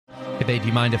babe, do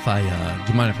you mind if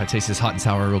I taste this hot and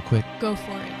sour real quick? Go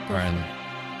for it. All right,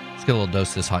 let's get a little dose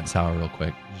of this hot and sour real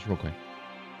quick. Just real quick.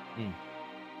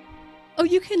 Oh,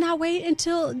 you cannot wait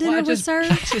until dinner was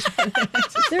served?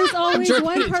 There's always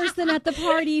one person at the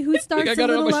party who starts a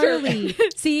little early.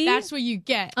 See? That's what you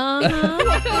get.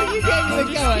 Uh-huh. You can't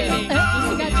even go it. Just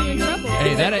got you in trouble.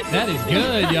 Hey, that is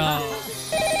good, y'all.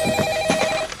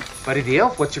 Buddy the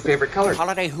Elf, what's your favorite color?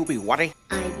 Holiday hoopy whatty.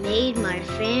 I made my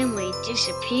family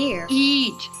disappear.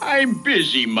 Eat. I'm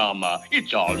busy, Mama.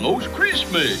 It's almost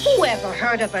Christmas. Who ever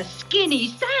heard of a skinny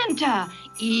Santa?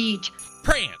 Eat.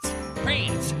 Prance.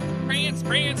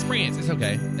 It's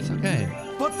okay. It's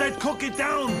okay. Put that cookie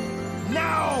down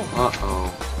now.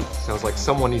 Uh-oh. Sounds like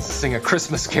someone needs to sing a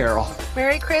Christmas carol.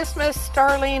 Merry Christmas,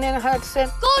 Starlene and Hudson.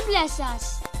 God bless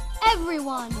us,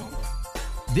 everyone.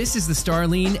 This is the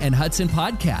Starlene and Hudson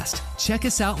podcast. Check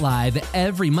us out live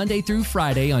every Monday through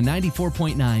Friday on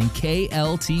 94.9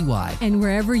 KLTY. And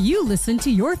wherever you listen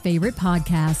to your favorite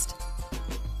podcast.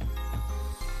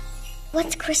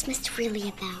 What's Christmas really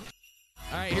about?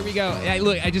 All right, here we go. Hey,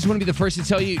 look, I just want to be the first to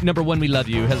tell you, number one, we love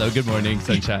you. Hello, good morning,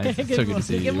 sunshine. So good to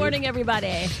see you. Good morning,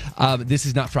 everybody. This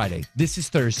is not Friday. This is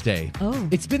Thursday. Oh.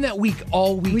 It's been that week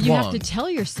all week long. You have to tell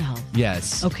yourself.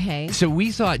 Yes. Okay. So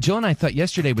Jill and I thought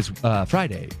yesterday was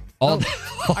Friday. Are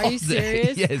you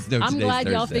serious? Yes. No, I'm glad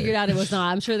y'all Thursday. figured out it was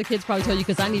not. I'm sure the kids probably told you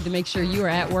because I need to make sure you are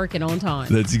at work and on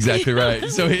time. That's exactly right.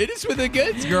 So hit us with the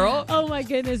goods, girl. Oh, my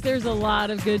goodness. There's a lot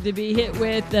of good to be hit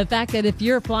with. The fact that if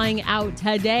you're flying out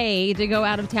today to go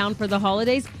out of town for the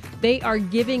holidays, they are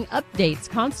giving updates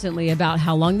constantly about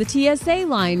how long the TSA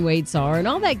line waits are and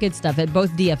all that good stuff at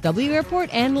both DFW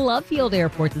Airport and Love Field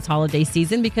Airport this holiday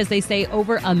season because they say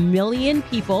over 1 million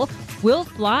people will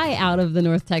fly out of the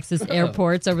North Texas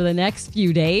airports over the next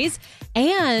few days.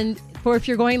 And for if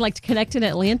you're going like to connect in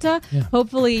Atlanta,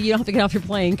 hopefully you don't have to get off your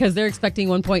plane because they're expecting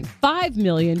 1.5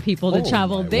 million people to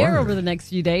travel there over the next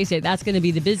few days. Yeah, that's going to be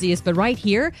the busiest. But right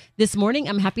here this morning,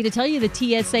 I'm happy to tell you the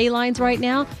TSA lines right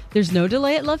now, there's no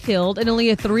delay at Love Field and only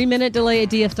a 3-minute delay at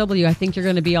DFW. I think you're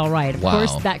going to be all right. Of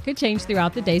course, that could change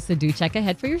throughout the day, so do check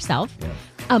ahead for yourself.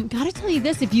 Gotta tell you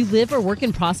this, if you live or work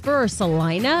in Prosper or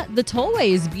Salina, the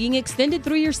tollway is being extended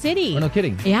through your city. Oh, no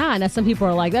kidding. Yeah, and some people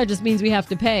are like, that just means we have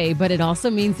to pay, but it also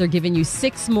means they're giving you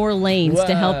 6 more lanes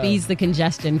to help ease the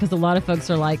congestion because a lot of folks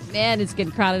are like, man, it's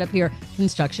getting crowded up here.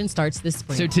 Construction starts this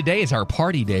spring. So today is our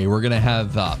party day. We're going to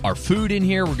have our food in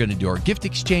here. We're going to do our gift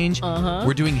exchange.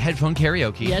 We're doing headphone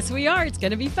karaoke. Yes, we are. It's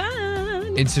going to be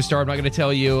fun. And so, Star, I'm not going to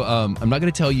tell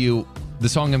you the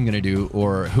song I'm going to do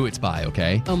or who it's by,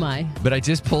 okay? Oh, my. But I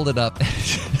just pulled it up.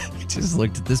 Just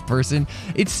looked at this person.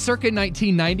 It's circa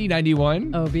 1990,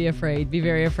 91. Oh, be afraid. Be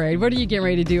very afraid. What are you getting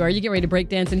ready to do? Are you getting ready to break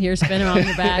dance in here, spin around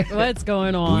your back? What's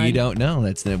going on? We don't know.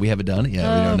 We haven't done it yet.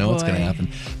 We don't know what's going to happen.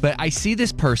 But I see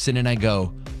this person and I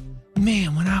go,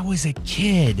 man, when I was a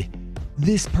kid,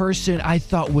 this person I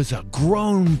thought was a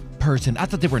grown person. I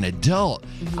thought they were an adult.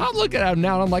 I'm looking at them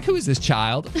now and I'm like, who is this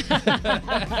child?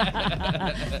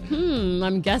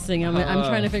 I'm guessing. I'm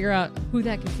trying to figure out who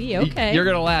that could be. Okay. You're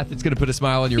going to laugh. It's going to put a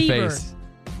smile on your face.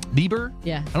 Bieber?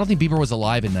 Yeah. I don't think Bieber was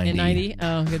alive in 90. In 90?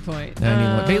 Oh, good point.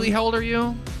 91. Bailey, how old are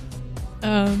you?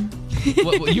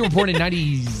 You were born in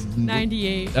 90s.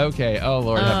 98. Okay. Oh,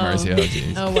 Lord have mercy. Oh,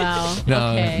 geez. Oh, wow.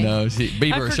 No, okay. no.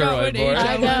 Bieber sure was born.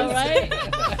 I know, right?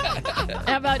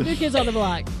 How about New Kids on the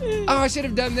Block? Oh, I should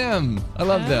have done them. I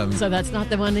love them. So that's not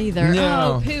the one either.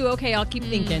 No. Oh, poo. Okay, I'll keep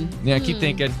thinking. Yeah, keep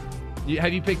thinking.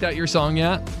 Have you picked out your song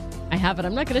yet? I haven't.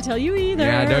 I'm not going to tell you either.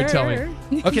 Yeah, don't tell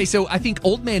me. Okay, so I think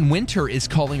Old Man Winter is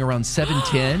calling around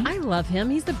 7:10. I love him.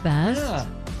 He's the best. Yeah.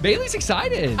 Bailey's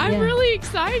excited. I'm really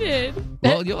excited.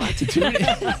 Well, you'll have to tune in.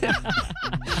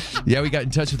 Yeah, we got in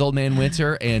touch with Old Man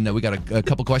Winter, and we got a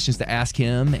couple questions to ask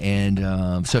him.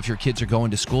 And so if your kids are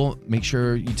going to school, make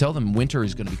sure you tell them Winter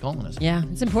is going to be calling us. Yeah,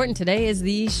 it's important. Today is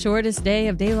the shortest day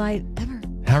of daylight ever.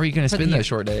 How are you going to spend that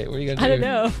short day? What are you going to do? I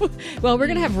don't know. Well, we're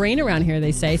going to have rain around here,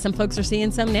 they say. Some folks are seeing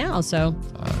some now, so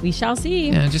we shall see.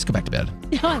 Yeah, just go back to bed.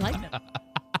 Oh, I like that.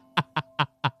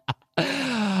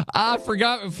 I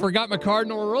forgot my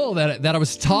cardinal rule that I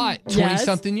was taught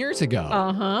 20-something years ago.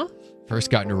 Uh-huh. First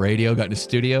got into radio, got into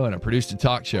studio, and I produced a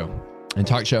talk show. And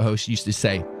talk show hosts used to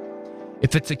say,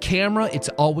 if it's a camera, it's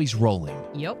always rolling.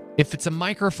 Yep. If it's a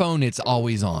microphone, it's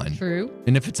always on. True.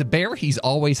 And if it's a bear, he's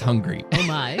always hungry. Oh,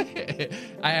 my.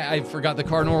 I forgot the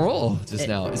cardinal rule just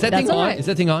now. Is that That's thing on? right. Is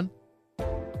that thing on?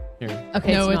 Here.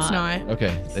 Okay, No, it's not.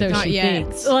 Okay. So Not she yet.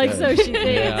 thinks. Like, so she thinks.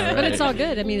 Yeah, But right. it's all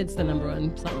good. I mean, it's the number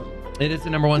one song. It is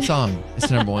the number one song. It's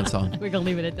the number one song. We're going to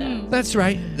leave it at that. That's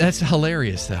right. That's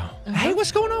hilarious, though. Hey,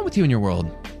 what's going on with you in your world?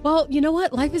 Well, you know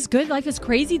what? Life is good. Life is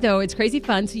crazy, though. It's crazy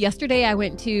fun. So yesterday I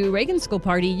went to Reagan's school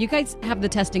party. You guys have the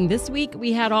testing this week.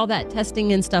 We had all that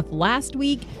testing and stuff last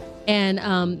week.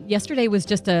 And yesterday was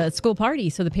just a school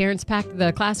party. So the parents packed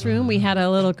the classroom. We had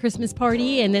a little Christmas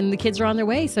party, and then the kids are on their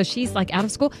way. So she's like out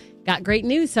of school. Got great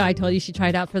news. So I told you she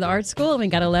tried out for the art school, and we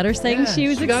got a letter saying she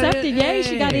was accepted. Yay,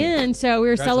 she got in. So we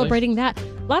were celebrating that.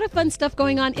 A lot of fun stuff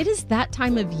going on. It is that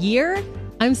time of year.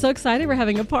 I'm so excited. We're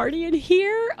having a party in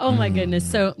here. Oh, my goodness.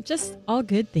 So just all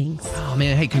good things. Oh,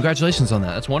 man. Hey, congratulations on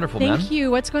that. That's wonderful, man. Thank you.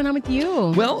 What's going on with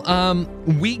you? Well,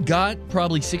 we got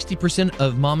probably 60%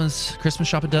 of Mama's Christmas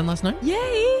shopping done last night.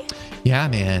 Yay. Yeah,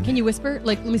 man. Can you whisper?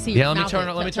 Like, let me see. Yeah, let me turn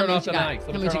off the mic.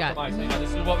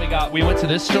 This is what we got. We went to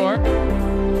this store,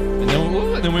 and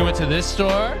then we went to this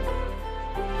store,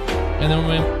 and then we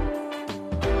went.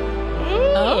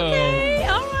 Okay,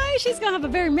 all right. She's gonna have a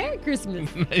very Merry Christmas.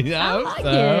 Yeah, I like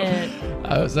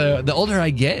it. So the older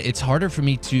I get, it's harder for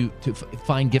me to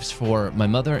find gifts for my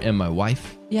mother and my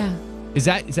wife. Yeah. Is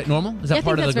that normal? Is that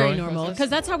part of the growing process? I think that's very normal because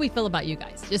that's how we feel about you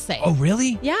guys. Just say. Oh,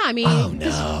 really? Yeah, I mean. Oh,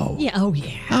 no. Yeah. Oh,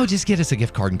 yeah. Oh, just get us a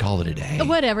gift card and call it a day.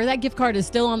 Whatever. That gift card is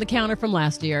still on the counter from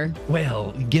last year.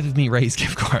 Well, give me Ray's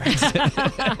gift cards.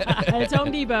 It's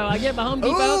Home Depot. I get my Home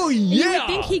Depot. Oh, yeah. You would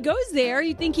think he goes there.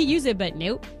 You think he uses it, but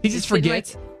nope. He just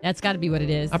forgets. That's got to be what it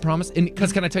is. I promise. And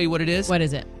because can I tell you what it is? What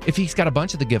is it? If he's got a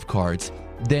bunch of the gift cards,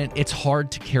 then it's hard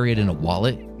to carry it in a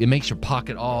wallet. It makes your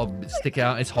pocket all stick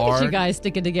out. It's hard. Look at you guys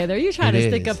sticking together. You're trying to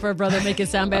stick up for a brother, make it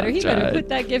sound better. He better put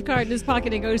that gift card in his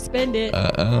pocket and go spend it.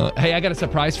 Hey, I got a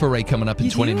surprise for Ray coming up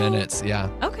in 20 minutes. Yeah.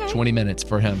 Okay. 20 minutes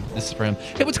for him. This is for him.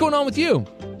 Hey, what's going on with you?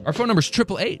 Our phone number is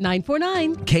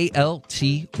 888-949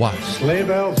 KLTY. Sleigh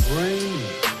bells ring.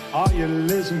 Are you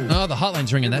listening? Oh, the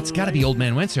hotline's ringing. That's got to be Old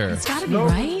Man Winter. It's got to be,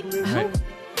 right?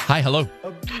 Hi, hello.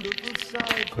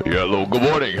 Hello, good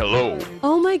morning, hello.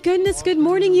 Oh, my goodness. Good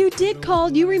morning. You did call.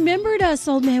 You remembered us,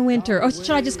 Old Man Winter. Or should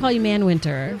I just call you Man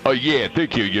Winter? Yeah,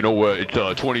 thank you. You know, it's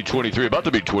 2023, about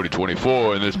to be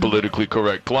 2024 in this politically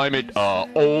correct climate.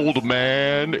 Old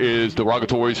man is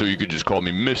derogatory, so you could just call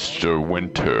me Mr.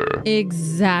 Winter.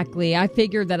 Exactly. I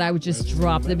figured that I would just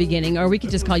drop the beginning, or we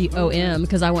could just call you OM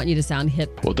because I want you to sound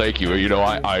hip. Well, thank you. You know,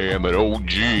 I am an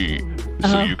OG,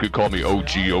 so you could call me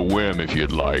OGOM if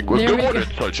you'd like. Well, good morning,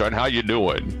 Sunshine. How you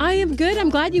doing? I am good. I'm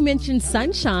glad you mentioned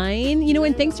sunshine. You know,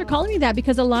 and thanks for calling me that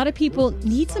because a lot of people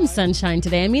need some sunshine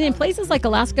today. I mean, in places like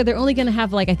Alaska, they're only going to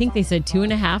have, like, I think they said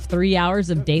 2.5, 3 hours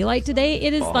of daylight today.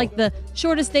 It is like the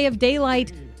shortest day of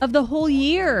daylight of the whole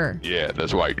year. Yeah,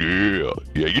 that's right. Yeah.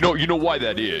 You know why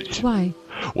that is? Why?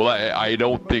 Well, I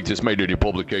don't think this made any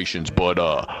publications, but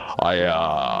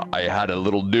I had a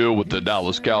little deal with the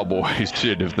Dallas Cowboys,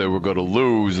 and if they were going to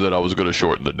lose, then I was going to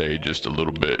shorten the day just a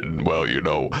little bit. And, well, you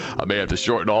know, I may have to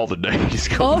shorten all the days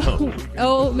coming up.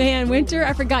 Oh, man, Winter,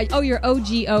 I forgot. Oh, you're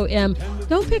OGOM.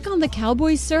 Don't pick on the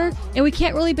Cowboys, sir. And we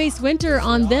can't really base Winter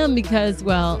on them because,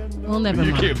 well, never mind.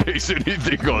 You can't base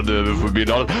anything on them, if we're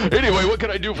being honest. Anyway, what can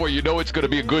I do for you? You know it's going to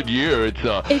be a good year. It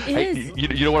is. Hey,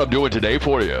 you know what I'm doing today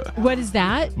for you? What is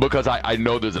that? Because I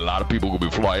know there's a lot of people going to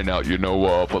be flying out, you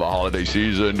know, for the holiday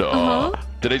season.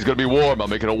 Today's going to be warm. I'm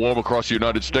making it warm across the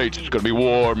United States. It's going to be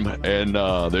warm, and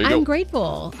there you go. I'm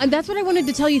grateful. And that's what I wanted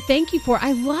to tell you. Thank you for.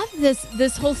 I love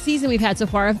this whole season we've had so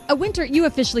far. Winter, you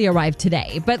officially arrived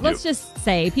today. But let's just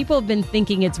say people have been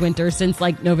thinking it's winter since,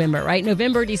 like, November, right?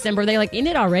 November, December. They're like, isn't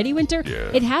it already winter? Yeah.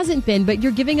 It hasn't been, but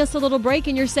you're giving us a little break,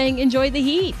 and you're saying enjoy the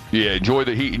heat. Yeah, enjoy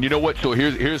the heat. And you know what? So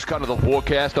here's kind of the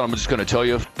forecast. I'm just going to tell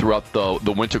you throughout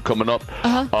the winter coming up.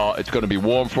 It's going to be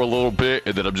warm for a little bit,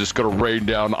 and then I'm just going to rain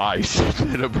down ice.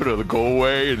 And I'm going to go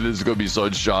away, and there's going to be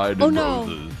sunshine and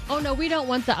roses. Oh, no, we don't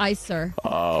want the ice, sir.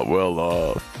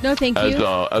 No, thank you.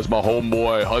 As my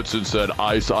homeboy Hudson said,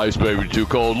 ice, baby, too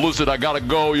cold. Listen, I got to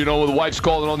go. You know, the wife's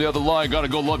calling on the other line. Got to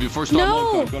go. Love you. First time,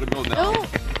 long time. Got to go now. No.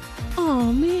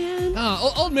 Oh, man.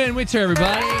 Old Man Winter,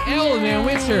 everybody. Old Man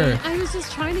Winter. I was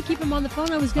just trying to keep him on the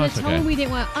phone. I was going to tell him we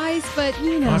didn't want ice, but,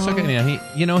 you know. Oh, it's okay.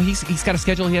 Yeah, he's got a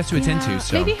schedule he has to attend to.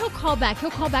 So maybe he'll call back.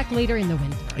 He'll call back later in the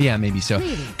winter. Yeah, maybe so.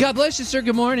 Maybe. God bless you, sir.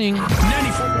 Good morning.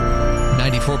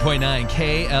 94.9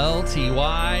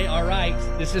 KLTY. All right.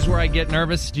 This is where I get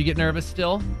nervous. Do you get nervous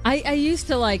still? I used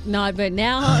to nod, but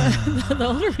now the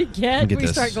older we get we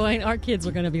start going, our kids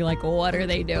are going to be like, what are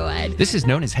they doing? This is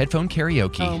known as headphone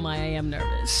karaoke. Oh, my, I am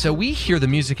nervous. So we hear the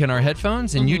music in our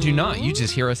headphones, and you do not. You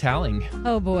just hear us howling.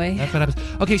 Oh, boy. That's what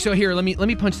happens. Okay, so here, let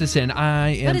me punch this in. I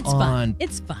am it's on fun.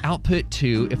 It's fun. output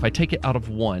 2. If I take it out of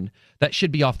 1, that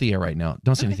should be off the air right now.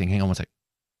 Don't say anything. Hang on one sec.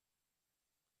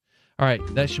 All right,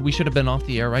 we should have been off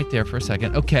the air right there for a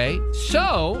second. Okay,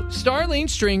 so Starlene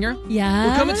Stringer. Yeah.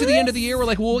 We're coming to the end of the year. We're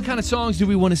like, well, what kind of songs do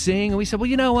we want to sing? And we said, well,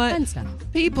 you know what? Fun stuff.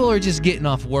 People are just getting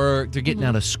off work. They're getting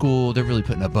out of school. They're really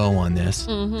putting a bow on this.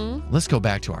 Mm-hmm. Let's go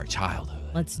back to our childhood.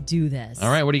 Let's do this.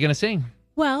 All right, what are you going to sing?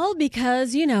 Well,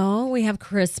 because, we have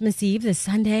Christmas Eve this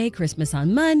Sunday, Christmas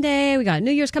on Monday. We got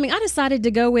New Year's coming. I decided to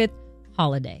go with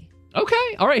Holiday.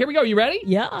 Okay. All right, here we go. You ready?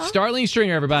 Yeah. Starlene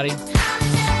Stringer, everybody.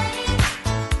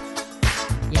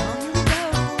 Y'all, here we go.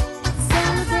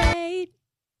 Celebrate.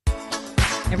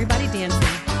 Everybody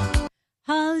dancing.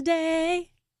 Holiday.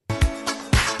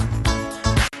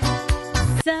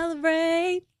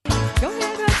 Celebrate. Go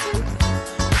ahead, Hudson.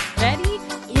 Ready?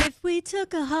 If we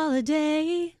took a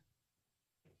holiday,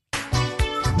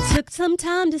 took some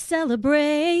time to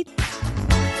celebrate,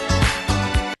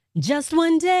 just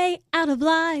one day out of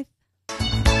life,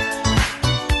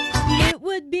 it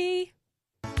would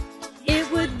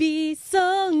be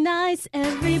so nice.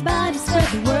 Everybody spread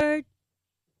the word.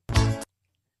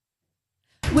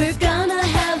 We're gonna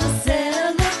have a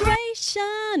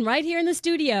celebration right here in the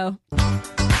studio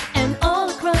and all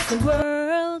across the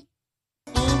world.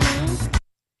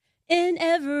 In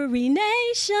every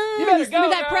nation. You better go,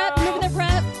 Remember that prep? Remember that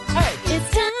prep? Hey. It's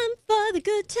time for the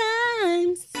good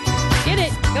times. Get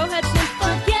it. Go ahead, Sim.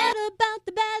 Forget about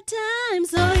the bad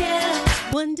times. Oh,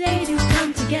 yeah. One day to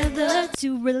come together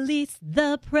to release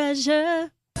the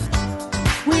pressure.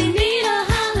 We need a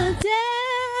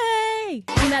holiday.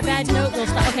 On that bad note, we'll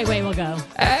stop. Okay, wait, we'll go.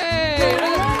 Hey!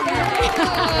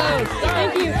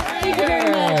 Thank you. Thank you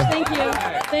very much. Thank you.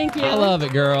 Thank you. I love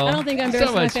it, girl. I don't think I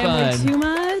embarrassed my family too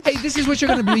much. Hey, this is what you're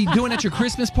going to be doing at your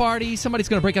Christmas party. Somebody's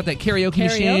going to break out that karaoke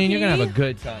machine. You're going to have a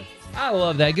good time. I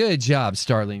love that. Good job,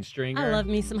 Starlene Stringer. I love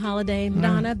me some Holiday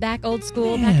Madonna. Back old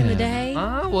school, back in the day.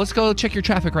 Well, let's go check your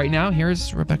traffic right now.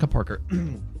 Here's Rebecca Parker.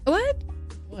 What?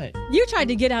 What? You tried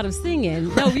to get out of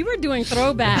singing. No, we were doing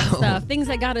throwback stuff, things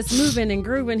that got us moving and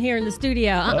grooving here in the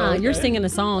studio. Okay. You're singing a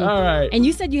song. All right. And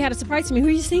you said you had a surprise for me. Who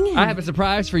are you singing? I have a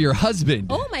surprise for your husband.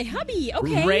 Oh, my hubby.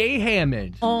 Okay. Ray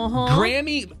Hammond. Uh-huh.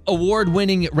 Grammy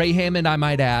award-winning Ray Hammond, I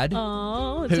might add.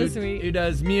 Oh, that's so sweet. Who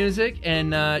does music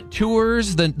and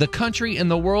tours the country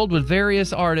and the world with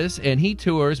various artists, and he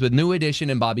tours with New Edition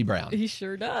and Bobby Brown. He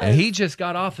sure does. And he just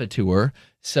got off a tour.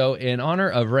 So in honor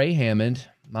of Ray Hammond,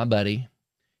 my buddy,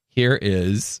 here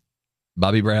is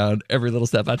Bobby Brown, Every Little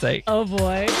Step I Take. Oh,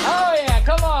 boy. Oh, yeah.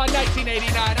 Come on,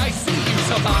 1989. I see you,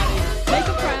 somebody. Make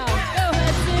him proud. Go,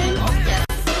 Hudson.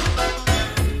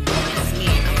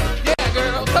 Yeah,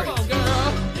 girl. Come on,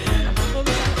 girl.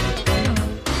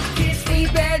 Can't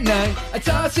sleep at night. I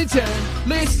toss and turn.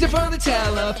 Listen from the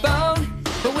telephone.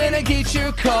 But when I get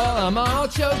your call, I'm all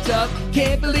choked up.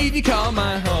 Can't believe you called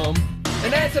my home.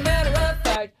 And as a matter of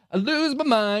fact, I lose my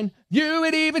mind. You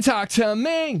would even talk to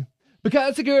me.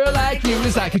 Because a girl like you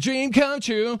is like a dream come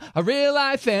true. A real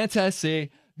life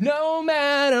fantasy. No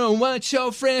matter what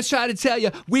your friends try to tell you,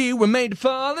 we were made to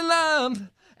fall in love.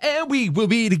 And we will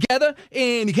be together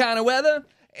any kind of weather.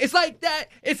 It's like that.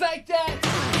 It's like that.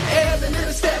 Every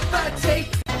little step I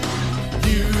take,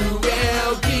 you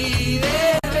will be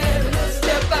there. Every little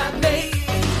step I make,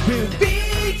 we'll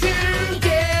be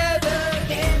together.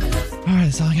 All right,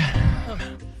 that's all I got.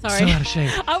 Sorry. So out of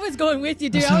shape. I was going with you,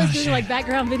 dude. So I out was of doing shape. like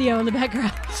background video in the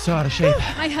background. So out of shape.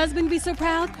 My husband be so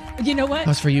proud. You know what?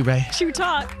 That's for you, Ray. Shoe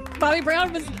talk. Bobby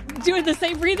Brown was doing the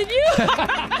same breathing you.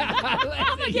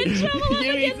 I'm gonna get in trouble. I'm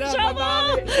gonna get in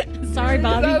trouble. Sorry,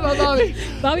 Bobby.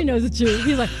 Bobby knows the truth.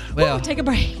 He's like, Well, take a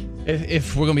break.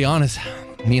 If we're going to be honest,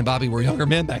 me and Bobby were younger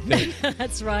men back then.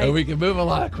 That's right. And we can move a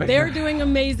lot quicker. They're doing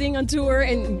amazing on tour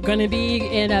and going to be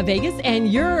in Vegas.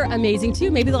 And you're amazing,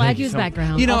 too. Maybe they'll add you as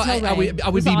background. You know, I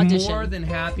would be more than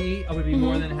happy. I would be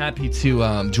more than happy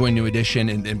to join New Edition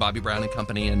and Bobby Brown and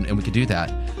company, and we could do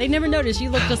that. They never noticed. You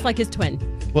look just like his twin.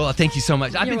 Well, thank you so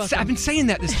much. I've been saying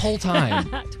that this whole time.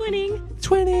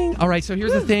 Twinning. All right, so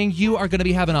here's the thing. You are going to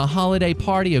be having a holiday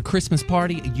party, a Christmas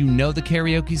party. You know the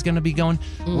karaoke's going to be going.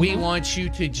 We want you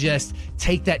to just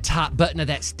take that top button of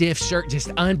that stiff shirt,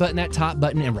 just unbutton that top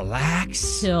button and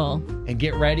relax. Chill. And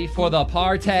get ready for the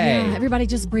party. Yeah, everybody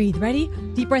just breathe. Ready?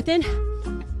 Deep breath in.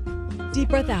 Deep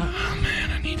breath out. Oh,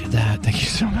 man, I needed that. Thank you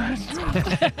so much.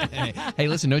 Hey,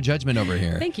 listen, no judgment over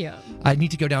here. Thank you. I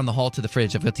need to go down the hall to the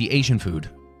fridge. I've got the Asian food.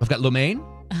 I've got lo mein.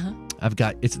 Uh-huh. I've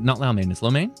got, it's not lo mein, it's lo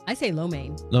mein. I say lo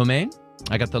mein. Lo mein.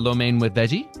 I got the lo mein with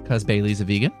veggie because Bailey's a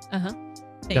vegan. Uh-huh.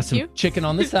 Got some chicken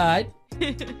on the side.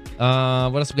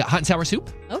 What else we got? Hot and sour soup.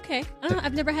 Okay.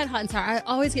 I've never had hot and sour. I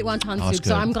always get wonton soup, good.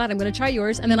 so I'm glad. I'm going to try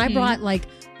yours. And then I brought like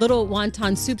little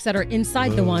wonton soups that are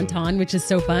inside the wonton, which is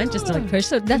so fun, just to like push.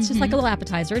 So that's just like a little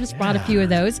appetizer. I just brought a few of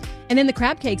those. And then the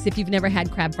crab cakes, if you've never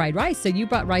had crab fried rice. So you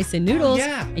brought rice and noodles,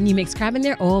 and you mix crab in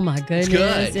there. Oh my goodness.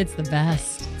 Good. It's the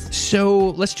best.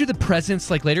 So let's do the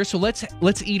presents like later. So let's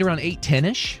eat around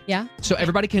 8:10ish. Yeah. So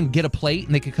everybody can get a plate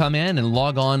and they can come in and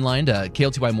log online to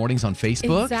KLTY Mornings on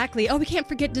Facebook. Exactly. Oh, we can't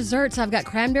forget desserts. I've got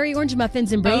cranberry orange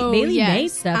muffins and Bailey made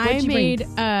stuff. I made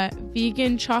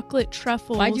vegan chocolate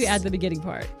truffles. Why'd you add the beginning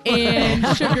part? And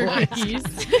sugar cookies.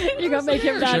 You're going to make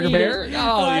him not Sugar eat bear? it.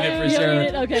 I'll eat it for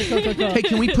sure. Okay, cool. Hey,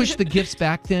 can we push the gifts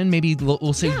back then? Maybe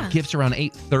we'll say gifts around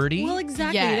 8:30. Well,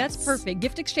 exactly. Yes. That's perfect.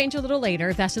 Gift exchange a little later.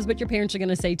 If that's just what your parents are going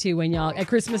to say too when y'all at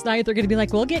Christmas night, they're going to be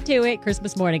like, we'll get to it.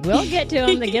 Christmas morning, we'll get to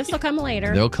them. The gifts will come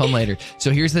later. They'll come later.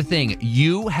 So here's the thing.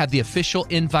 You have the official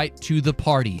invite to the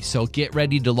party. So get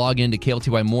ready to log into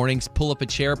KLTY Mornings. Pull up a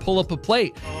chair, pull up a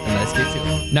plate, and let's get to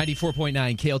it.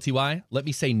 94.9 KLTY. Let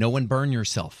me say, no one burn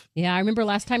yourself. Yeah, I remember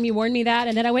last time you warned me that,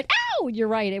 and then I went, ow, you're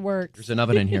right, it works. There's an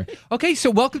oven in here. Okay, so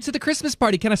welcome to the Christmas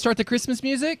party. Can I start the Christmas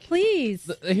music? Please.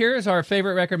 Here is our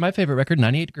favorite record, my favorite record,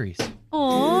 98 Degrees.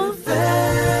 Aw.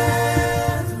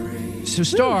 So,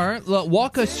 Star,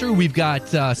 walk us through. We've got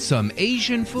some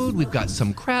Asian food. We've got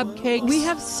some crab cakes. We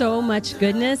have so much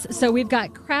goodness. So we've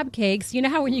got crab cakes. You know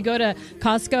how when you go to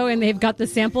Costco and they've got the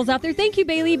samples out there? Thank you,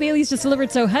 Bailey. Bailey's just delivered.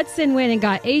 So Hudson went and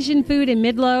got Asian food in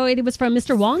Midlow. It was from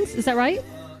Mr. Wong's. Is that right?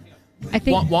 I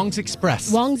think Wong's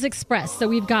Express. Wong's Express. So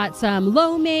we've got some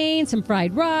lo mein, some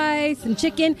fried rice, some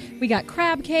chicken. We got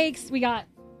crab cakes. We got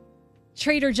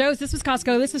Trader Joe's. This was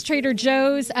Costco. This was Trader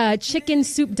Joe's chicken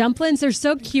soup dumplings. They're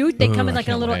so cute. They come in like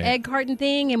a little egg carton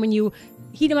thing, and when you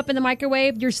heat them up in the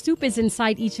microwave, your soup is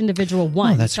inside each individual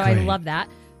one. That's so great. I love that.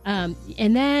 And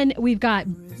then we've got,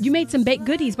 you made some baked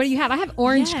goodies. What do you have? I have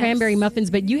orange cranberry muffins,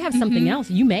 but you have something else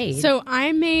you made. So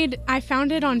I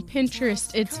found it on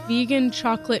Pinterest. It's vegan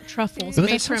chocolate truffles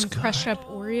made from crushed up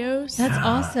Oreos. That's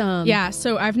awesome. Yeah,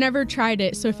 so I've never tried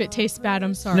it, so if it tastes bad,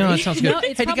 I'm sorry. No, it sounds good. No,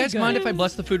 hey, do you guys mind if I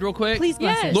bless the food real quick? Please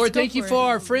bless it. Lord, thank you for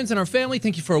our friends and our family.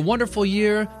 Thank you for a wonderful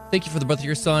year. Thank you for the birth of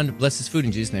your son. Bless this food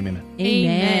in Jesus' name, amen.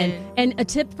 Amen. And a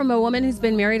tip from a woman who's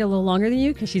been married a little longer than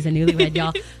you, because she's a newlywed,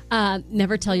 y'all.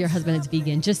 Never tell your husband it's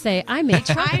vegan. Just say, I made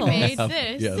truffles. I made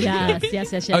this.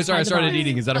 Yes. Oh, sorry, I started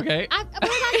eating. Is that okay? What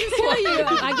did I just tell you?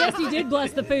 I guess you did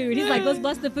bless the food. He's like, let's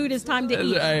bless the food. It's time to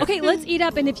eat. Right. Okay, let's eat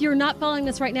up. And if you're not following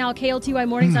us right now, KLTY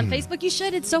Mornings on Facebook, you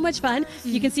should. It's so much fun.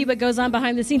 You can see what goes on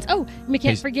behind the scenes. Oh, we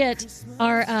can't forget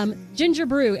our ginger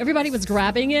brew. Everybody was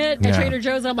grabbing it at Trader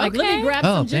Joe's. I'm like, let me grab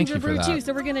some ginger brew too.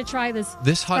 So we're going to try this.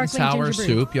 This hot and sour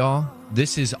soup, y'all.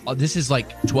 This is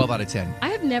like 12 out of 10. I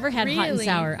have never had hot and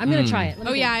sour. I'm going to try it.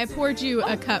 Oh, yeah, I poured you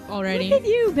a cup already. Look at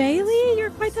you, Bailey. You're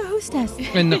quite the hostess.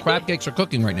 And the crab cakes are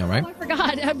cooking right now, right? Oh, I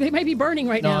forgot. They might be burning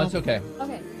right now. No, it's okay.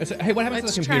 Okay. Hey, what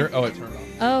happens to the computer? Oh, it turned off.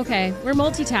 Oh, okay. We're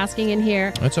multitasking in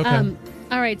here. That's okay.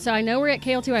 All right, so I know we're at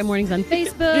KLTY Mornings on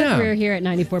Facebook. Yeah. We're here at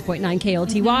 94.9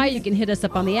 KLTY. You can hit us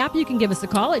up on the app. You can give us a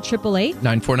call at 888-949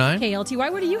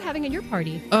 KLTY. What are you having at your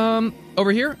party?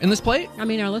 Over here in this plate? I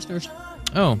mean, our listeners.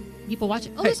 Oh. People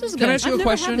watching. Oh, Hey, this is good. can I ask you a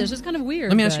question? Never had this. It's kind of weird.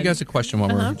 Let me ask you guys a question while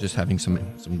we're just having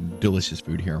some delicious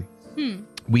food here.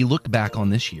 We look back on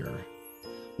this year.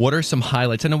 What are some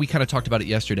highlights? I know we kind of talked about it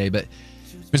yesterday, but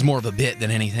it was more of a bit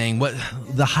than anything. What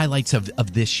the highlights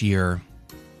of this year?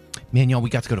 Man, y'all, we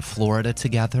got to go to Florida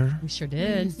together. We sure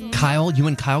did. Kyle, you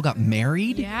and Kyle got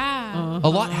married? Yeah. A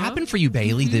lot happened for you,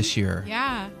 Bailey, this year.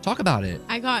 Yeah. Talk about it.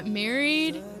 I got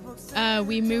married.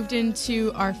 We moved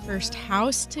into our first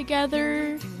house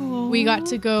together. Aww. We got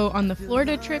to go on the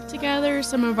Florida trip together.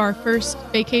 Some of our first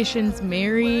vacations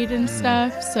married and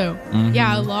stuff. So,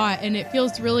 yeah, a lot. And it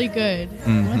feels really good.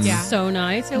 That's so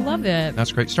nice. I love it.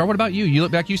 That's great. Star, what about you? You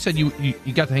look back, you said you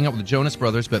got to hang out with the Jonas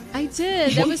Brothers, but... I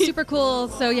did. That was super cool.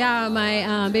 So, yeah,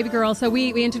 my baby girl. So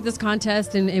we entered this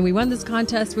contest, and we won this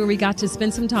contest where we got to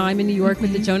spend some time in New York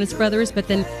with the Jonas Brothers. But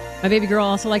then my baby girl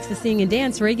also likes to sing and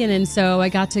dance, Reagan, and so I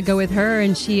got to go with her,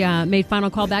 and she made final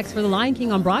callbacks for The Lion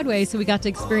King on Broadway, so we got to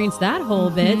experience that whole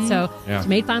bit. So she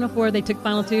made Final 4, they took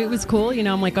Final 2. It was cool. You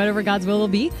know, I'm like, whatever God's will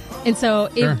be. And so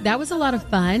that was a lot of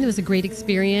fun. It was a great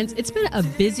experience. It's been a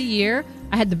busy year.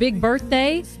 I had the big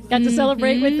birthday, got to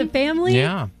celebrate with the family.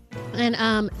 Yeah. And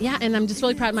and I'm just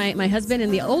really proud of my husband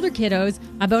and the older kiddos,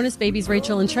 my bonus babies,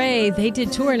 Rachel and Trey. They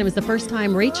did tour, and it was the first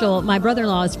time Rachel, my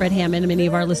brother-in-law is Fred Hammond, and many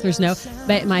of our listeners know,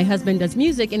 but my husband does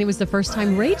music, and it was the first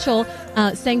time Rachel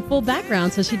sang full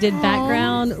background. So she did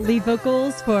background lead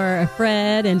vocals for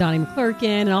Fred and Donnie McClurkin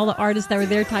and all the artists that were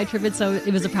there, Ty Tribbett. So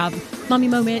it was a proud mommy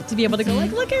moment to be able to go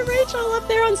like, look at Rachel up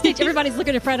there on stage. Everybody's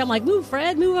looking at Fred. I'm like, move,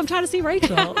 Fred, move. I'm trying to see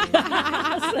Rachel.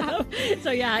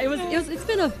 so yeah, it's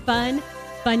been a fun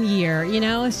year,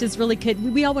 it's just really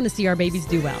good. We all want to see our babies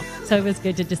do well, so it was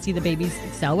good to just see the babies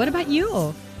excel. What about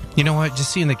you? You know what,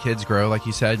 just seeing the kids grow, like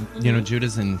you said.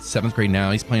 Judah's in 7th grade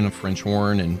now. He's playing a French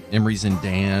horn, and Emery's in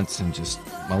dance, and just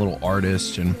my little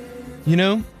artist. And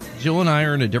Jill and I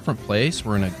are in a different place.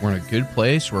 We're in a good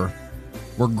place. We're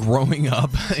growing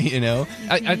up.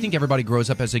 I think everybody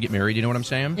grows up as they get married, you know what I'm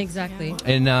saying? Exactly.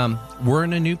 And we're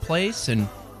in a new place and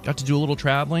got to do a little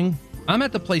traveling. I'm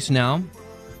at the place now.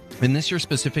 And this year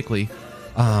specifically,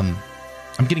 I'm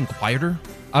getting quieter.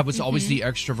 I was always the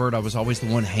extrovert. I was always the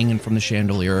one hanging from the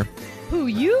chandelier. Who,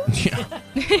 you? Yeah.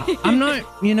 I'm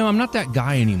not that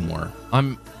guy anymore.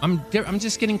 I'm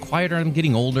just getting quieter. I'm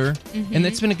getting older. And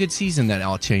it's been a good season that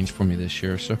all changed for me this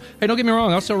year. So, hey, don't get me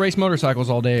wrong. I'll still race motorcycles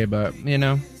all day, but,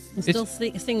 Still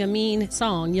sing a mean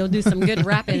song. You'll do some good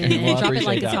rapping and drop it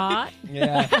like it's hot.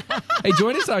 Yeah. Hey,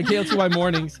 join us on KLTY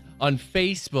Mornings on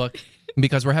Facebook,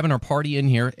 because we're having our party in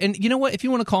here. And you know what? If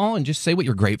you want to call and just say what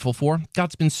you're grateful for,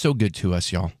 God's been so good to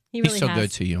us, y'all. He really He's so has.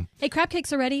 good to you. Hey, crab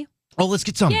cakes are ready. Oh, let's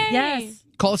get some. Yay. Yes.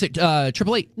 Call us at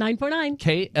 888 949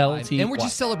 KLTY. And we're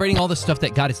just celebrating all the stuff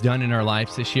that God has done in our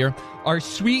lives this year. Our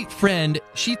sweet friend,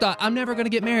 she thought, I'm never going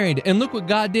to get married. And look what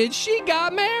God did. She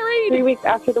got married. 3 weeks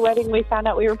after the wedding, we found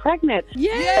out we were pregnant. Yay!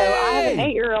 So I have an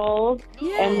 8-year-old,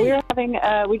 and we're having,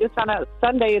 we just found out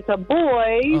Sunday it's a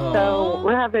boy. Oh. So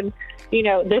we're having,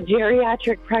 the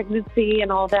geriatric pregnancy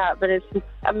and all that. But it's just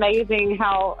amazing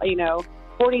how,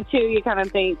 42, you kind of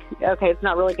think, okay, it's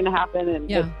not really going to happen. And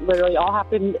it literally all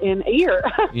happened in a year.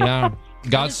 Yeah.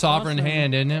 God's sovereign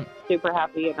hand, isn't it? Super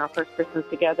happy in our first Christmas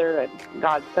together, and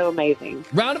God's so amazing.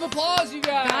 Round of applause, you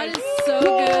guys. God is so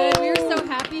good. We're so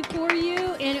happy for you.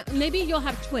 And maybe you'll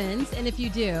have twins. And if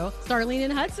you do, Starlene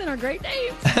and Hudson are great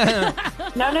names.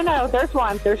 No. There's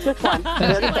one. There's just one.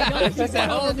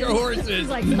 Hold your horses. He's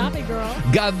like, stop it, girl.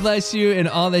 God bless you and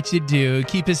all that you do.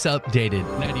 Keep us updated.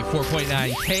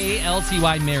 94.9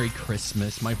 KLTY. Merry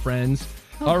Christmas, my friends.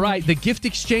 All right, the gift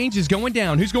exchange is going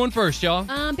down. Who's going first, y'all?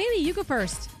 Bailey, you go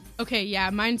first. Okay, yeah,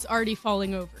 mine's already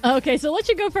falling over. Okay, so let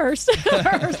you go first.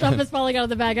 Her stuff is falling out of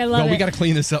the bag. I love it. We got to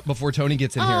clean this up before Tony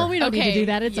gets in here. Oh, we don't need to do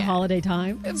that. It's a holiday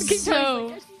time.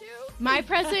 So, my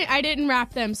present, I didn't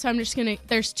wrap them, so I'm just going to,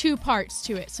 there's 2 parts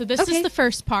to it. So this is the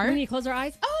first part. We need to close our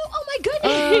eyes. Oh my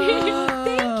goodness.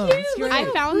 Thank you. I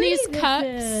found these cups,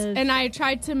 and I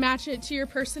tried to match it to your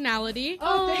personality.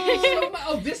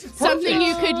 This is something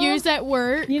you could use at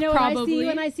work. You know probably. what I see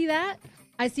when I see that?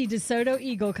 I see DeSoto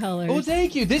Eagle colors. Oh,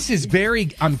 thank you. This is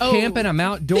I'm camping. I'm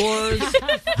outdoors.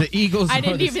 The Eagles I are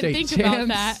didn't the even state think champs. about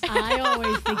that. I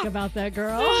always think about that,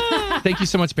 girl. Thank you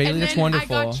so much, Bailey. And That's then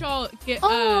wonderful. I got y'all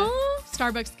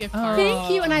Starbucks gift card.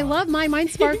 Thank you, and I love mine. Mine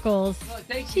sparkles.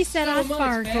 She said I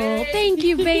sparkle. Thank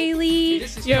you, Bailey.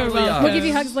 You're welcome. We'll give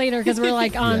you hugs later because we're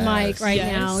like on mic right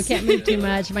now. We can't move too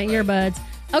much. My earbuds.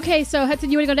 Okay, so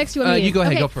Hudson, you want to go next? You want me? You go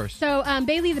ahead. Okay. Go first. So,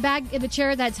 Bailey, the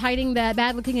chair that's hiding the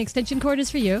bad-looking extension cord is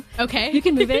for you. Okay. You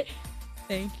can move it.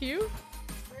 Thank you.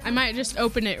 I might just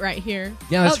open it right here.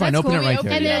 Yeah, that's fine. Open it right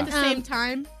there. And yeah. then at the same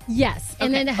time? Yes.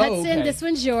 And then Hudson, this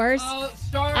one's yours.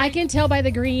 I can tell by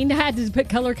the green. I had to put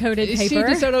color-coded paper. She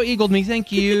DeSoto eagled me.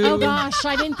 Thank you. Oh, gosh.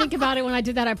 I didn't think about it when I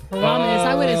did that. I promise.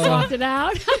 I would have swapped it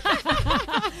out.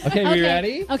 Okay, we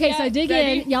ready? Okay, so dig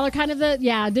in. Y'all are kind of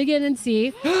dig in and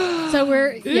see. So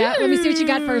let me see what you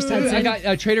got first, Hudson. I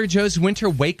got Trader Joe's Winter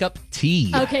Wake Up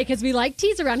Tea. Okay, because we like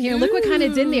teas around here. Look what kind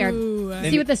of's in there.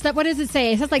 See what the stuff, what does it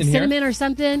say? It says like cinnamon or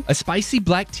something. A spicy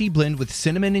black tea blend with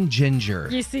cinnamon and ginger.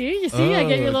 You see? I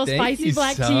get your little spicy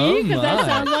black tea because that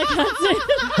sounds like Hudson.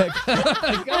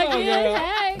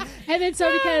 Hey. And then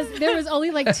because there was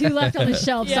only like 2 left on the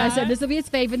shelf, so I said this will be its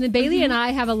fave. And then Bailey and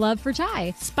I have a love for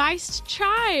chai. Spiced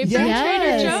chai from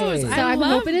Trader Joe's. So I'm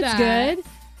hoping it's good.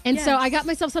 And so I got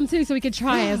myself some too so we could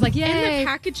try it. I was like, yay. And the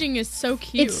packaging is so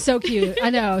cute. It's so cute.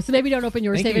 I know. So maybe don't open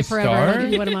yours. Save it forever. I'll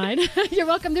give you one of mine. You're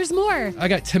welcome. There's more. I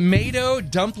got tomato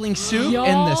dumpling soup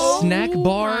and the snack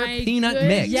bar peanut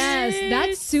mix. Yes,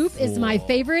 that soup is my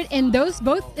favorite. And those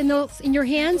both in your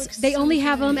hands, they only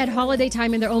have them at holiday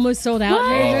time and they're almost sold out.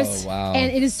 Oh, wow.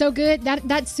 And it is so good.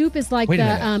 That soup is like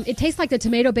it tastes like the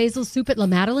tomato basil soup at La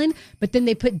Madeleine, but then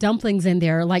they put dumplings in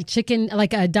there, like chicken,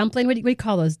 like a dumpling. What do you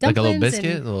call those? Dumplings. Like a little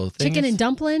biscuit? little thing. Chicken and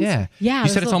dumplings? Yeah. Yeah. You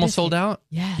said it's almost sold out?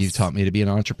 Yes. You've taught me to be an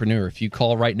entrepreneur. If you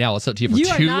call right now, I'll sell it to you for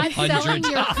 $200. You are not selling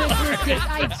your Christmas gift.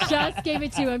 I just gave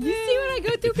it to him. You see what I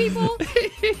go through, people?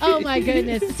 Oh, my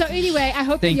goodness. So anyway, I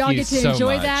hope that y'all get to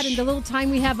enjoy that and the little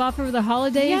time we have off over the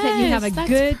holidays, that you have a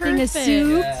good thing of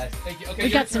soup. Yes, thank you. Okay, we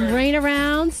got some rain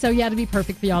around, so yeah, it'll be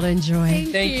perfect for y'all to enjoy.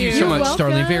 Thank you so much,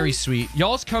 Starlene. Very sweet.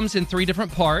 Y'all's comes in 3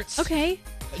 different parts. Okay.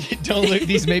 Don't look.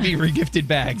 These may be regifted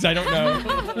bags. I don't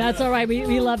know. That's all right.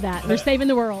 We love that. We're saving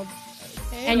the world.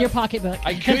 And your pocketbook.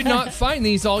 I could not find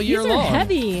these all year long. These are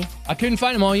heavy. I couldn't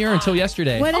find them all year until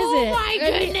yesterday. What is it? Oh, my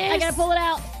goodness. I got to pull it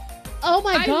out. Oh,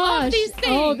 my gosh. Love these things.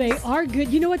 Oh, they are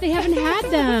good. You know what? They haven't had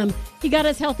them. He got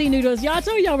us healthy noodles. Y'all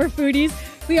told y'all we're foodies.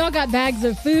 We all got bags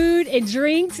of food and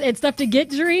drinks and stuff to get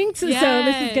drinks. Yes. So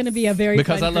this is going to be a very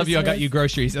Because fun I love you, I got Christmas. you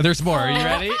groceries. There's more. Are you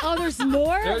ready? Oh, there's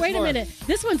more? Wait a minute.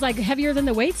 This one's like heavier than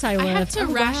the weights I lift. I had to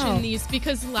ration wow. these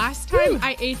because last time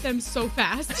I ate them so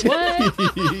fast. What?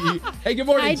 Hey, good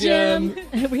morning, Hi, Jim.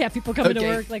 We have people coming to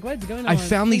work. Like, what's going on? I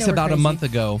found these about a crazy. month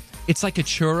ago. It's like a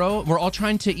churro. We're all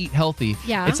trying to eat healthy.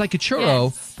 Yeah. It's like a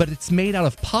churro, but it's made out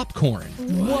of popcorn.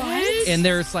 What? And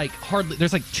there's like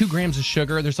 2 grams of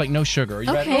sugar. There's like no sugar. Are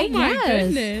you ready? Okay, Oh my yes.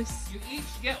 goodness. You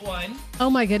each get one. Oh,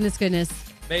 my goodness.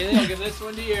 Bailey, I'll give this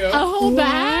one to you. A whole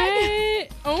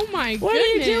bag? Oh my What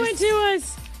goodness. are you doing to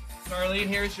us? Darlene,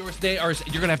 here's yours. They are.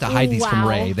 You're gonna have to hide these from Wow.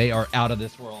 Ray. They are out of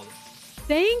this world.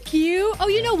 Thank you. Oh,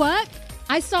 you know what?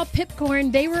 I saw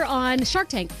Pipcorn. They were on Shark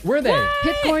Tank. Were they?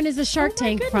 Pipcorn is a Shark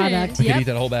Tank product. I could Yep. eat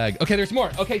that whole bag. Okay, there's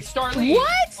more. Okay, Starlene. What?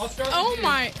 I'll start Oh with you.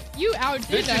 my. You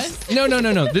outdid us. No.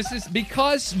 This is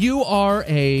because you are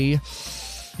a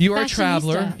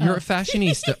traveler. Fashionista. You're a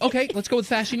fashionista. Okay, let's go with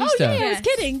fashionista. Oh, yeah, I was Yes.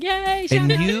 kidding. Yay.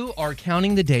 And shout out. you are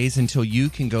counting the days until you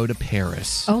can go to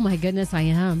Paris. Oh, my goodness, I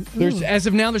am. There's, Ooh. as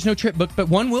of now, there's no trip booked, but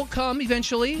one will come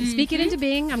eventually. Speak it into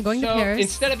being. I'm going So to Paris.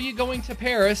 instead of you going to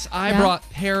Paris, I Yeah. brought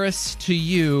Paris to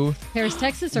you Paris,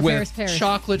 Texas, or with Paris?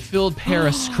 chocolate-filled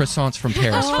Paris croissants from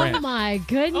Paris, Oh, France. my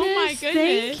goodness. Oh, my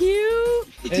goodness. Thank you.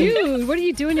 Dude, what are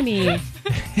you doing to me?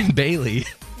 And Bailey,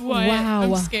 What? Wow.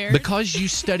 I'm scared. because you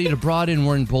studied abroad and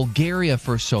were in Bulgaria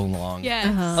for so long, Yes.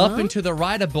 Uh-huh. up and to the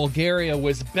right of Bulgaria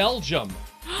was Belgium.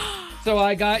 So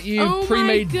I got you Oh, my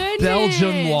pre-made goodness.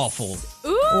 Belgian waffles.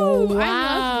 Ooh, Wow.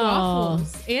 I love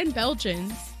waffles and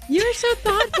Belgians. You're so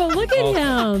thoughtful. Look at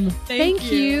him.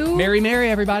 Thank you.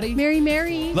 Merry, everybody.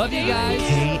 Merry. Love you guys.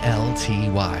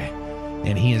 KLTY.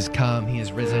 And he has come, he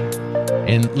has risen.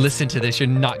 And listen to this, you're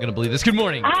not going to believe this. Good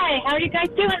morning. Hi, how are you guys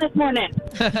doing this morning?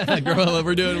 Girl,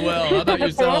 we're doing well. How about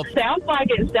yourself? Well, sounds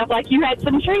like it. Sounds like you had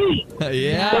some treats.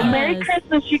 Yeah. Well, Merry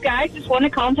Christmas, you guys. Just want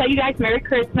to call and tell you guys Merry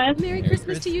Christmas. Merry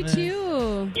Christmas to you,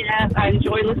 too. Yes, I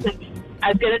enjoy listening.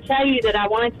 I was going to tell you that I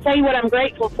wanted to tell you what I'm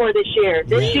grateful for this year.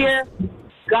 This year,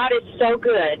 God is so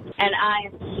good, and I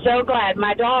am so glad.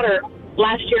 My daughter,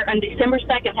 last year on December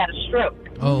 2nd, had a stroke.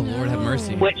 Oh, Lord have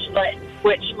mercy. Which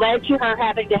led to her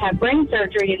having to have brain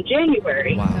surgery in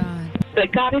January. Wow.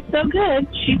 But God is so good.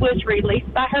 She was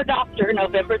released by her doctor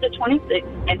November the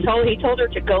 26th, and he told her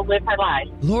to go live her life.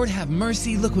 Lord have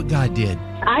mercy. Look what God did.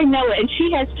 I know it, and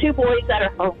she has 2 boys that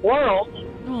are her world.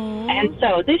 And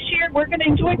so this year we're going to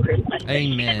enjoy Christmas.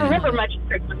 Amen. She didn't remember much of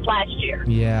Christmas last year.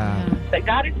 Yeah. But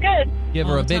God is good. Give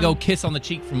her a big old kiss on the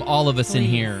cheek from all of us in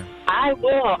here. I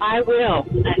will.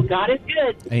 And God is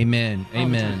good. Amen.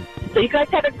 Amen. So you guys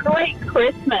have a great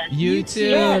Christmas. You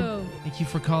too. Thank you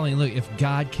for calling. Look, if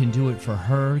God can do it for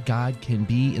her, God can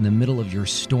be in the middle of your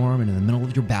storm and in the middle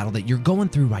of your battle that you're going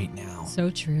through right now. So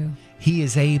true. He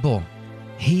is able.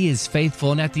 He is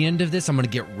faithful. And at the end of this, I'm going to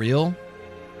get real.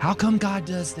 How come God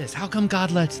does this? How come God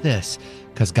lets this?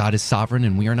 Because God is sovereign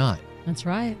and we are not. That's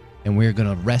right. And we're going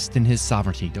to rest in his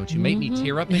sovereignty. Don't you make me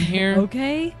tear up in here?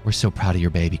 Okay. We're so proud of your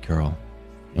baby girl.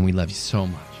 And we love you so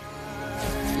much.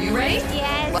 You ready?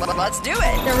 Yes. Let's do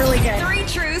it. They're really good. 3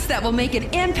 truths that will make an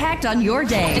impact on your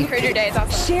day. Improve your day. It's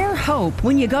awesome. Share hope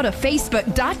when you go to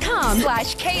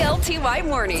facebook.com/KLTY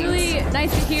Mornings. It's really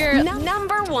nice to hear.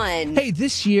 Number 1. Hey,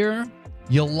 this year,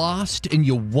 you lost and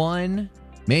you won.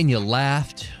 Man, you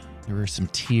laughed. There were some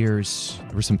tears.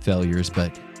 There were some failures,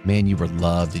 but man, you were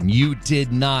loved and you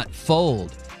did not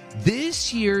fold.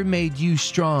 This year made you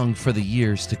strong for the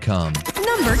years to come.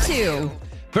 Number 2.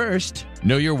 First,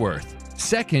 know your worth.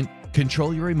 Second,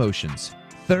 control your emotions.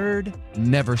 Third,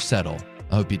 never settle.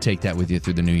 I hope you take that with you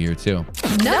through the new year, too.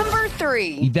 Number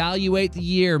 3. Evaluate the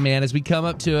year, man. As we come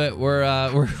up to it,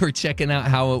 we're checking out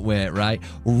how it went, right?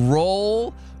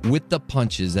 Roll with the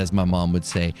punches, as my mom would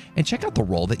say, and check out the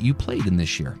role that you played in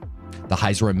this year. The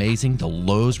highs were amazing. The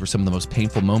lows were some of the most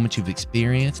painful moments you've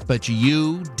experienced, but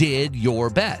you did your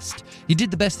best. You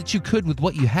did the best that you could with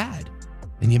what you had,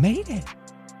 and you made it.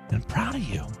 And I'm proud of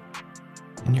you.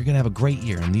 And you're going to have a great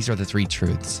year. And these are the 3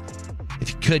 truths.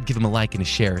 If you could, give them a like and a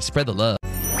share. Spread the love.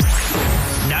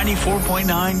 94.9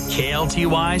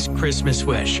 KLTY's Christmas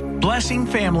Wish. Blessing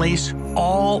families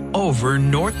all over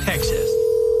North Texas.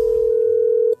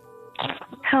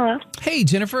 Hello. Hey,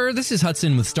 Jennifer. This is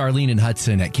Hudson with Starlene and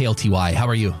Hudson at KLTY. How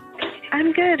are you?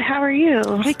 I'm good. How are you?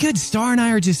 Hey, good. Star and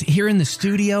I are just here in the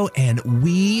studio, and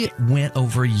we went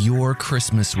over your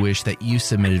Christmas wish that you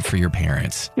submitted for your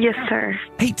parents. Yes, sir.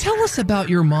 Hey, tell us about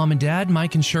your mom and dad,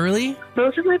 Mike and Shirley.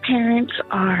 Both of my parents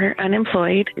are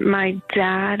unemployed. My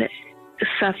dad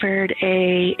suffered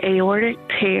a aortic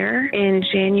tear in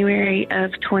January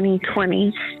of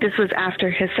 2020. This was after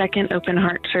his second open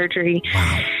heart surgery.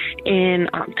 Wow. In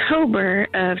October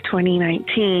of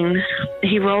 2019,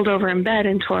 he rolled over in bed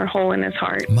and tore a hole in his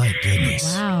heart. My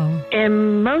goodness. Wow.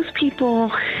 And most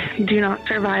people do not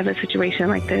survive a situation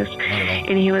like this.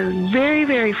 And he was very,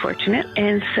 very fortunate.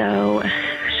 And so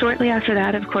shortly after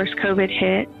that, of course, COVID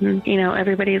hit and,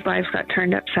 everybody's lives got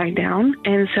turned upside down.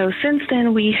 And so since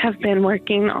then, we have been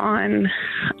working on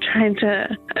trying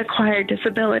to acquire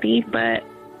disability, but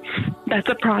that's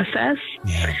a process.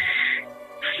 Yeah.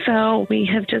 So we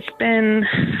have just been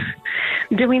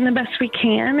doing the best we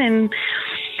can, and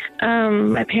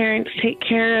my parents take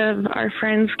care of our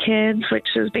friends' kids, which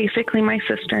is basically my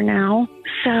sister now.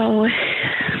 So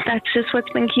that's just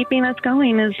what's been keeping us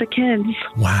going is the kids.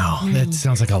 Wow, that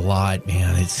sounds like a lot,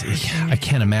 man. I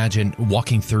can't imagine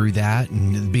walking through that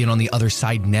and being on the other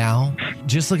side now.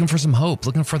 Just looking for some hope,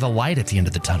 looking for the light at the end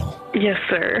of the tunnel. Yes,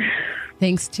 sir.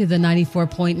 Thanks to the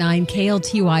 94.9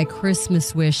 KLTY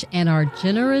Christmas Wish and our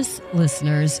generous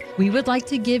listeners, we would like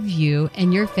to give you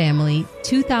and your family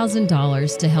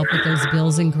 $2,000 to help with those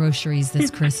bills and groceries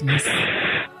this Christmas.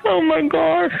 Oh, my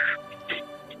gosh.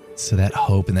 So that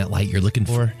hope and that light you're looking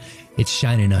for, it's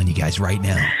shining on you guys right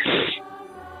now.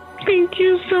 Thank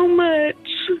you so much.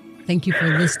 Thank you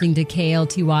for listening to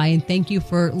KLTY, and thank you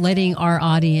for letting our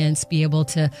audience be able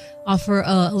to offer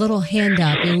a little hand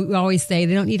up. And we always say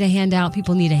they don't need a handout,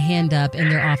 people need a hand up, and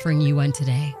they're offering you one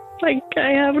today. Like,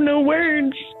 I have no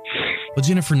words. Well,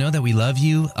 Jennifer, know that we love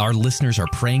you. Our listeners are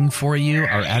praying for you.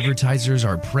 Our advertisers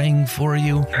are praying for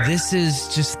you. This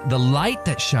is just the light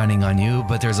that's shining on you,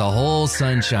 but there's a whole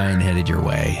sunshine headed your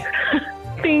way.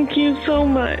 Thank you so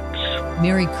much.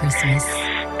 Merry Christmas.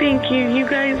 Thank you. You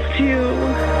guys too.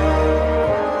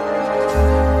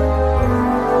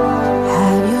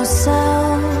 Have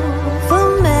yourself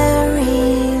a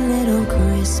merry little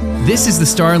Christmas. This is the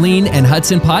Starlene and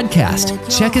Hudson podcast.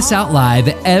 Check us out live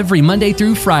every Monday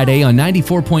through Friday on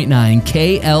 94.9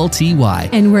 KLTY.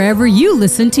 And wherever you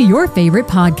listen to your favorite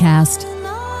podcast.